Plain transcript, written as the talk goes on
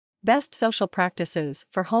Best social practices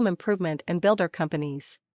for home improvement and builder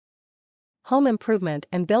companies. Home improvement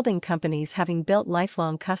and building companies having built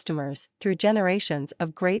lifelong customers through generations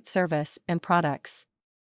of great service and products.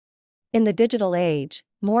 In the digital age,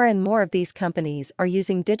 more and more of these companies are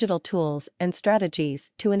using digital tools and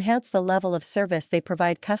strategies to enhance the level of service they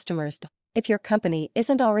provide customers. If your company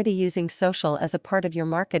isn't already using social as a part of your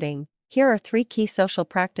marketing, here are 3 key social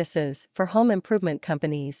practices for home improvement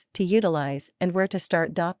companies to utilize and where to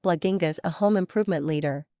start. Bloginga's a home improvement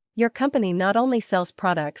leader. Your company not only sells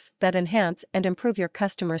products that enhance and improve your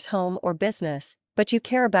customer's home or business, but you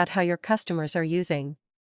care about how your customers are using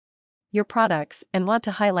your products and want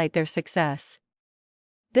to highlight their success.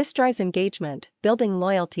 This drives engagement, building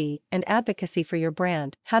loyalty, and advocacy for your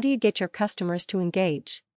brand. How do you get your customers to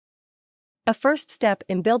engage? A first step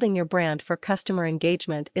in building your brand for customer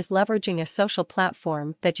engagement is leveraging a social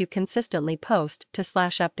platform that you consistently post to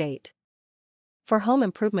 /update. For home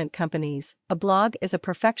improvement companies, a blog is a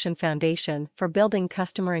perfection foundation for building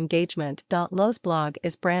customer engagement. Lowe's blog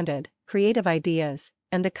is branded, creative ideas,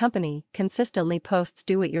 and the company consistently posts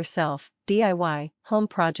do-it-yourself, DIY, home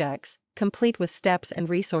projects, complete with steps and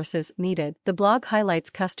resources needed. The blog highlights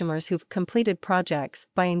customers who've completed projects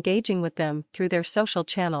by engaging with them through their social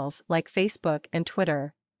channels like Facebook and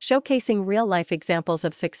Twitter. Showcasing real-life examples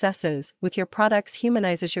of successes with your products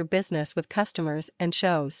humanizes your business with customers and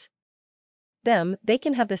shows them they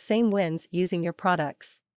can have the same wins using your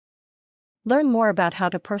products. Learn more about how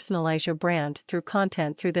to personalize your brand through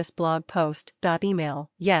content through this blog post. Email.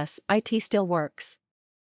 Yes, IT still works.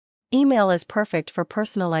 Email is perfect for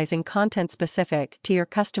personalizing content specific to your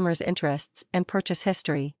customers' interests and purchase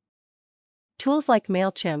history. Tools like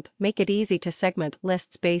MailChimp make it easy to segment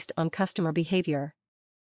lists based on customer behavior.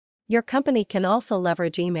 Your company can also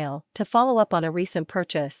leverage email to follow up on a recent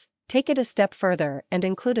purchase. Take it a step further and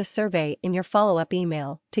include a survey in your follow-up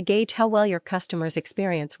email to gauge how well your customer's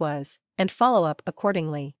experience was, and follow up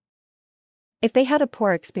accordingly. If they had a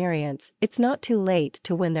poor experience, it's not too late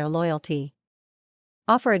to win their loyalty.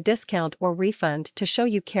 Offer a discount or refund to show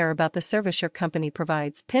you care about the service your company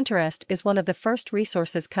provides. Pinterest is one of the first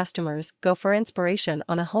resources customers go for inspiration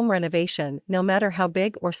on a home renovation, no matter how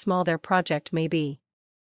big or small their project may be.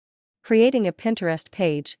 Creating a Pinterest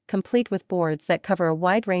page, complete with boards that cover a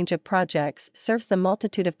wide range of projects, serves the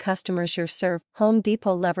multitude of customers you serve. Home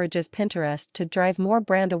Depot leverages Pinterest to drive more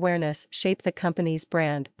brand awareness. Shape the company's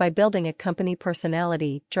brand by building a company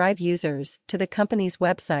personality. Drive users to the company's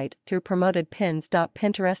website through promoted pins.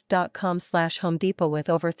 Pinterest.com/Home Depot. With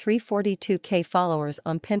over 342K followers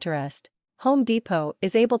on Pinterest, Home Depot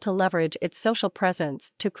is able to leverage its social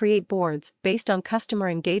presence to create boards based on customer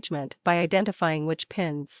engagement by identifying which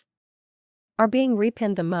pins are being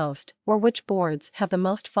repinned the most, or which boards have the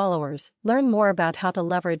most followers. Learn more about how to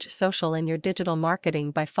leverage social in your digital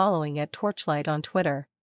marketing by following @Torchlight on Twitter.